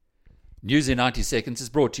News in 90 Seconds is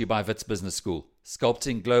brought to you by Wits Business School,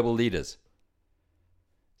 sculpting global leaders.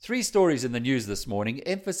 3 stories in the news this morning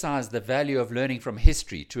emphasize the value of learning from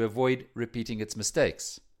history to avoid repeating its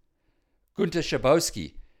mistakes. Günter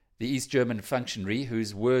Schabowski, the East German functionary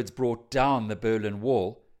whose words brought down the Berlin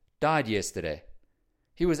Wall, died yesterday.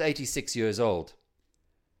 He was 86 years old.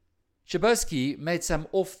 Schabowski made some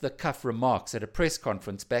off-the-cuff remarks at a press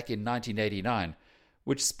conference back in 1989,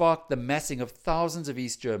 which sparked the massing of thousands of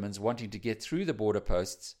East Germans wanting to get through the border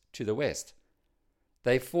posts to the west.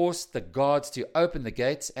 They forced the guards to open the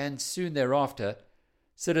gates, and soon thereafter,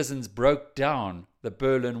 citizens broke down the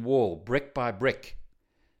Berlin Wall brick by brick.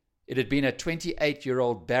 It had been a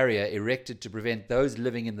 28-year-old barrier erected to prevent those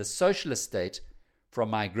living in the socialist state from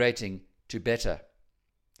migrating to better.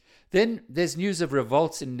 Then there's news of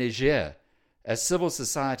revolts in Niger, as civil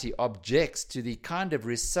society objects to the kind of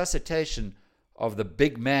resuscitation of the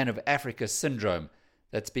big man of Africa syndrome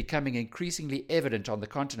that's becoming increasingly evident on the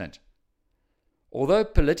continent. Although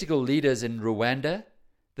political leaders in Rwanda,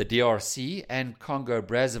 the DRC, and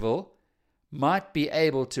Congo-Brazzaville might be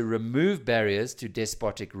able to remove barriers to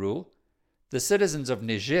despotic rule, the citizens of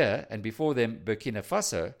Niger, and before them Burkina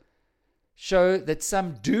Faso, show that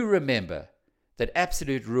some do remember that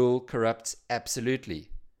absolute rule corrupts absolutely.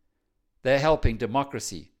 They're helping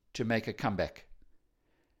democracy to make a comeback.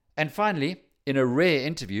 And finally, in a rare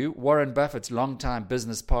interview, Warren Buffett's longtime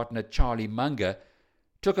business partner Charlie Munger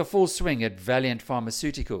took a full swing at Valeant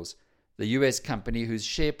Pharmaceuticals, the US company whose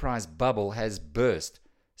share price bubble has burst,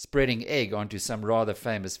 spreading egg onto some rather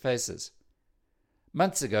famous faces.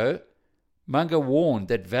 Months ago, Munger warned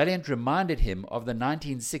that Valeant reminded him of the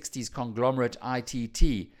 1960s conglomerate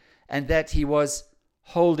ITT and that he was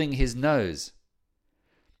holding his nose.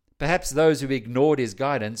 Perhaps those who ignored his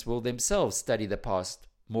guidance will themselves study the past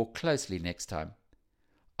more closely next time.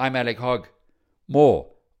 I'm Alec Hogg.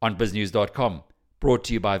 More on biznews.com, brought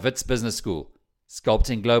to you by Wits Business School,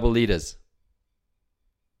 sculpting global leaders.